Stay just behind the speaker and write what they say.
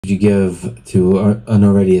you give to an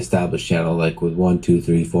already established channel, like with 1, 2,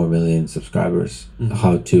 3, 4 million subscribers,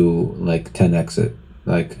 how to like 10x it,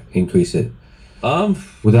 like increase it,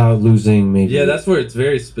 without losing maybe? Yeah, that's where it's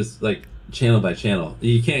very specific, like channel by channel.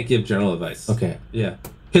 You can't give general advice. Okay. Yeah,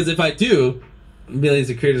 because if I do, millions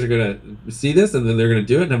of creators are gonna see this and then they're gonna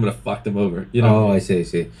do it, and I'm gonna fuck them over. You know? Oh, I see. I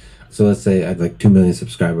see. So let's say I have like 2 million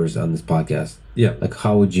subscribers on this podcast. Yeah. Like,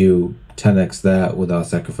 how would you 10x that without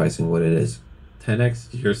sacrificing what it is?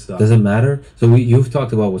 10x your stuff. Does it matter? So you've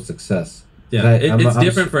talked about what's success. Yeah, it's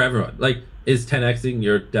different for everyone. Like, is 10xing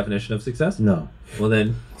your definition of success? No. Well,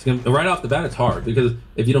 then it's gonna, right off the bat, it's hard, because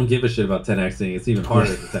if you don't give a shit about 10xing, it's even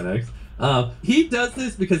harder to 10x. He does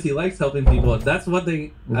this because he likes helping people. That's one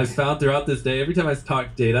thing I've found throughout this day. Every time I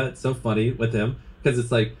talk data, it's so funny with him, because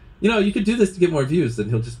it's like, you know, you could do this to get more views, and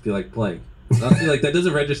he'll just be like blank. Honestly, like, that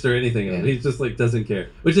doesn't register anything. Yeah. He just like doesn't care,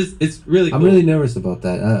 which is, it's really cool. I'm really nervous about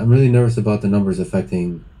that. I'm really nervous about the numbers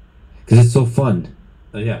affecting, because it's so fun.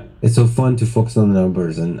 Yeah, it's so fun to focus on the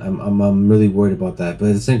numbers, and I'm really worried about that. But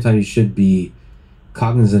at the same time, you should be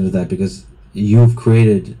cognizant of that, because you've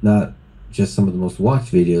created not just some of the most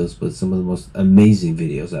watched videos, but some of the most amazing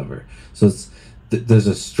videos ever. So it's there's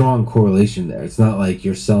a strong correlation there. It's not like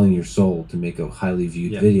you're selling your soul to make a highly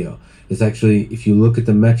viewed video. It's actually, if you look at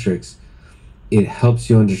the metrics, it helps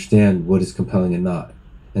you understand what is compelling and not.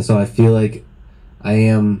 And so I feel like I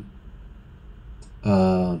am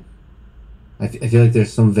I feel like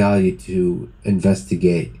there's some value to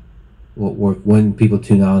investigate what work, when people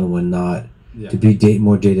tune out and when not, to be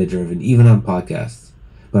more data driven, even on podcasts.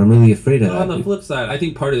 But I'm really afraid of that. On the flip side, I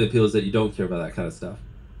think part of the appeal is that you don't care about that kind of stuff.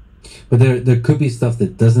 But there could be stuff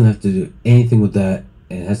that doesn't have to do anything with that,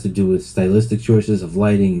 and it has to do with stylistic choices of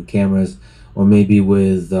lighting and cameras, or maybe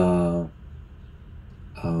with, for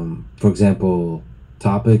example,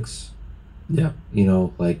 topics. Yeah. You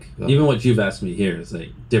know, like... even what you've asked me here is like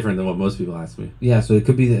different than what most people ask me. Yeah, so it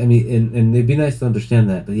could be... I mean, and it'd be nice to understand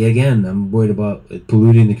that. But yeah, again, I'm worried about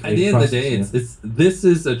polluting the creative process. At the end of the day, this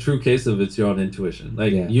is a true case of it's your own intuition.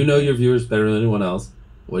 Like, you know your viewers better than anyone else.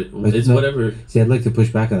 Whatever. See, I'd like to push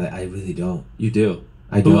back on that. I really don't. You do.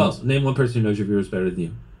 Who else? Name one person who knows your viewers better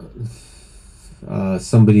than you.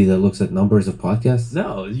 Somebody that looks at numbers of podcasts.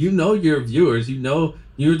 No, you know your viewers. You know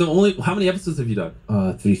you're the only. How many episodes have you done?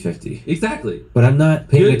 350. Exactly. But I'm not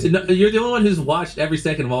paying attention. You're the only one who's watched every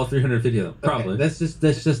second of all 350 of them. Probably. Okay,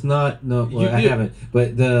 that's just not I haven't.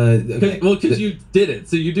 But because you did it,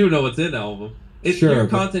 so you do know what's in all of them. Your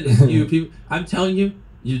content is you. People, I'm telling you,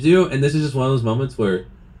 you do, and this is just one of those moments where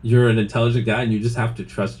you're an intelligent guy and you just have to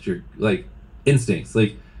trust your like instincts.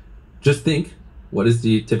 Like, just think, what is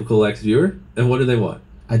the typical Lex viewer and what do they want?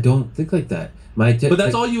 I don't think like that. But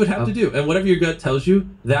that's all you would have to do, and whatever your gut tells you,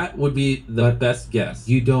 that would be the best guess.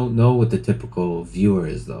 You don't know what the typical viewer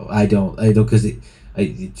is, though. I don't, because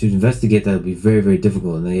to investigate that would be very, very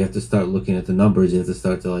difficult, and then you have to start looking at the numbers. You have to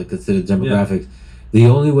start to like consider demographics. The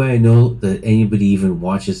only way I know that anybody even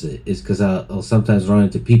watches it is because I'll sometimes run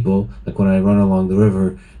into people, like when I run along the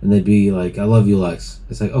river, and they'd be like, "I love you, Lex."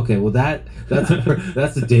 It's like, okay, well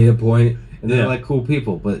that's a data point, and they're like cool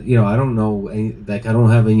people. But you know, I don't know any, like I don't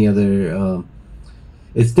have any other.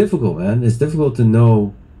 It's difficult, man. It's difficult to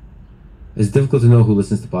know. It's difficult to know who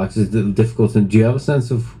listens to podcasts. It's difficult to. Do you have a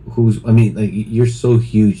sense of who's? I mean, like you're so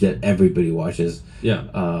huge that everybody watches. Yeah.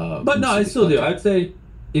 But no, I still do. I'd say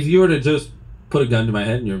if you were to just put a gun to my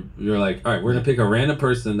head and you're like, all right, we're gonna pick a random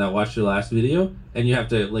person that watched your last video, and you have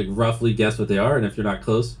to like roughly guess what they are, and if you're not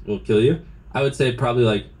close, we'll kill you. I would say probably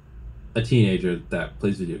like a teenager that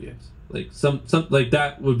plays video games. Like some like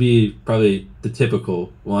that would be probably the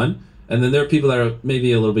typical one. And then there are people that are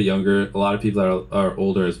maybe a little bit younger, a lot of people that are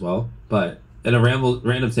older as well. But in a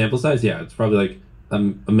random sample size, yeah, it's probably like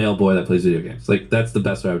a male boy that plays video games. Like, that's the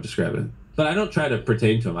best way I would describe it. But I don't try to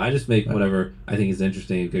pertain to him. I just make whatever I think is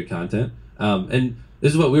interesting and good content. And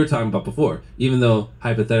this is what we were talking about before. Even though,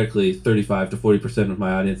 hypothetically, 35 to 40% of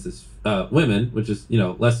my audience is women, which is, you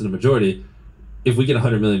know, less than a majority, if we get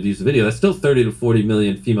 100 million views a video, that's still 30 to 40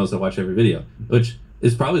 million females that watch every video, which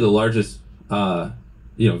is probably the largest...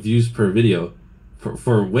 views per video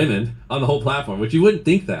for women on the whole platform, which you wouldn't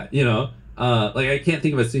think that, you know? Like, I can't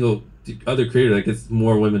think of a single other creator that gets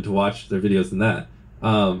more women to watch their videos than that.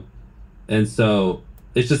 And so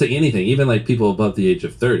it's just like anything, even like people above the age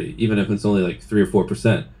of 30, even if it's only like 3 or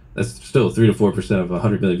 4%, that's still 3 to 4% of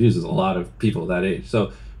 100 million views is a lot of people that age.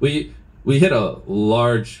 So we hit a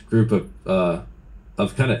large group of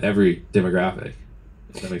kind of every demographic,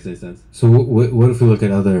 if that makes any sense. So what if we look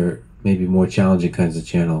at other maybe more challenging kinds of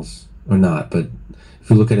channels, or not, but if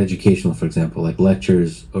we look at educational, for example, like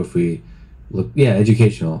lectures, or if we look,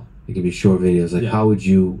 educational, it could be short videos, like how would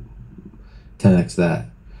you 10x that?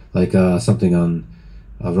 like something on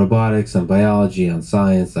robotics, on biology, on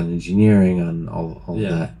science, on engineering, on all of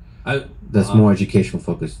that. That's more educational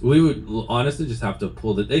focused. We would honestly just have to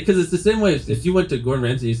pull because it's the same way if you went to Gordon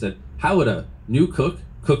Ramsay and you said, how would a new cook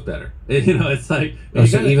better? You know, it's like...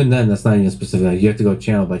 so even then, that's not even specific. You have to go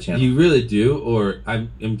channel by channel. You really do, or I'm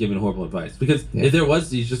giving horrible advice. Because if there was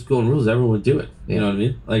these just golden rules, everyone would do it. You know what I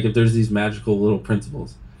mean? Like if there's these magical little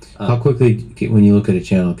principles. How quickly, when you look at a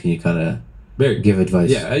channel, can you kind of give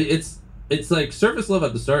advice? Yeah, it's like surface level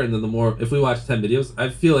at the start, and then the more... If we watch 10 videos, I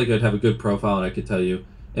feel like I'd have a good profile, and I could tell you,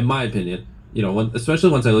 in my opinion, you know, especially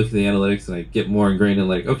once I look at the analytics and I get more ingrained in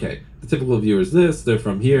like, okay, the typical viewer is this, they're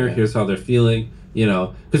from here, here's how they're feeling, you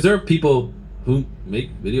know, because there are people who make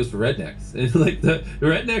videos for rednecks, and like the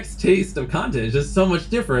rednecks' taste of content is just so much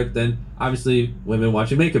different than obviously women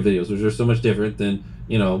watching makeup videos, which are so much different than,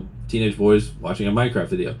 you know, teenage boys watching a Minecraft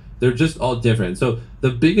video. They're just all different. So the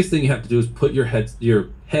biggest thing you have to do is put your head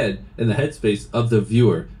in the headspace of the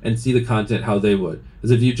viewer and see the content how they would.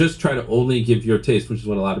 Because if you just try to only give your taste, which is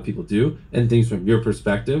what a lot of people do, and things from your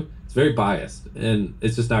perspective, it's very biased, and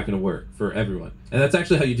it's just not going to work for everyone. And that's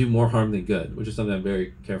actually how you do more harm than good, which is something I'm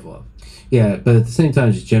very careful of. Yeah, but at the same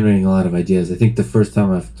time, just generating a lot of ideas. I think the first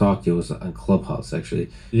time I've talked to you was on Clubhouse, actually.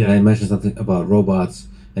 Yeah. And I mentioned something about robots,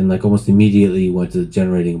 and like almost immediately went to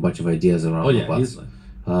generating a bunch of ideas around robots. Easily.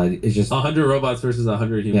 It's just 100 robots versus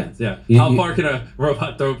 100 humans. Yeah. How far can a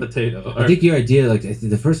robot throw a potato? I think your idea, like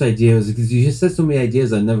the first idea, was because you just said so many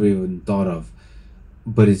ideas I never even thought of.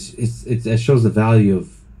 But it shows the value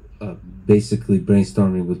of basically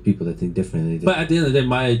brainstorming with people that think differently. But at the end of the day,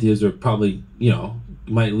 my ideas are probably, you know,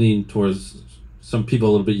 might lean towards some people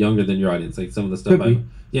a little bit younger than your audience. Like some of the stuff.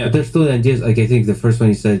 But there's still ideas. Like I think the first one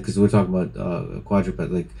you said, because we're talking about quadruped,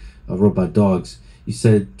 like robot dogs. You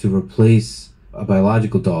said to replace a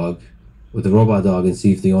biological dog with a robot dog and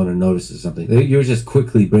see if the owner notices something. You're just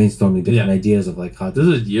quickly brainstorming different ideas of like how. This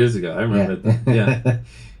was years ago. I remember that. Yeah.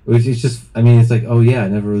 Which is just, I mean, it's like, oh yeah, I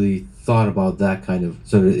never really thought about that kind of.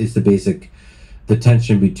 So it's the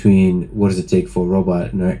tension between what does it take for a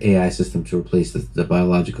robot and our AI system to replace the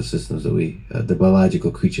biological systems that the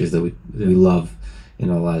biological creatures that we love in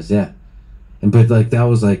our lives. Yeah, but like that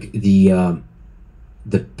was like the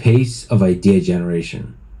pace of idea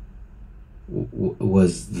generation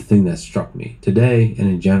was the thing that struck me today and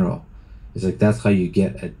in general. It's like that's how you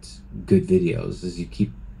get at good videos is you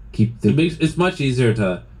keep it's much easier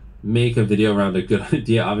to make a video around a good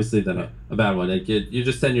idea obviously than a bad one. Like you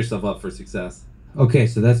just send yourself up for success. Okay,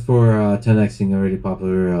 so that's for 10xing already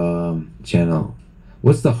popular channel.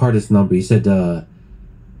 What's the hardest number? You said the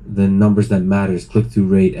numbers that matters: click-through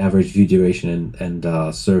rate, average view duration,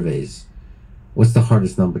 and surveys. What's the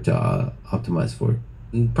hardest number to optimize for?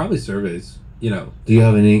 Probably surveys. You know. Do you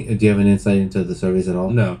have an insight into the surveys at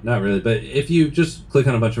all? No, not really. But if you just click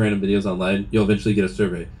on a bunch of random videos online, you'll eventually get a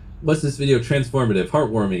survey. Was this video transformative,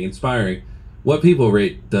 heartwarming, inspiring? What people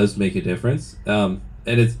rate does make a difference. And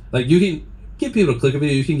it's like you can get people to click a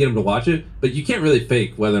video, you can get them to watch it, but you can't really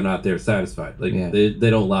fake whether or not they're satisfied. Like they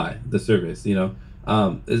don't lie. The surveys, you know,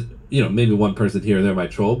 maybe one person here or there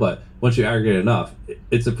might troll, but once you aggregate enough,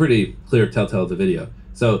 it's a pretty clear telltale of the video.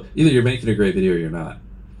 So either you're making a great video or you're not.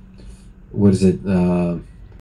 What is it?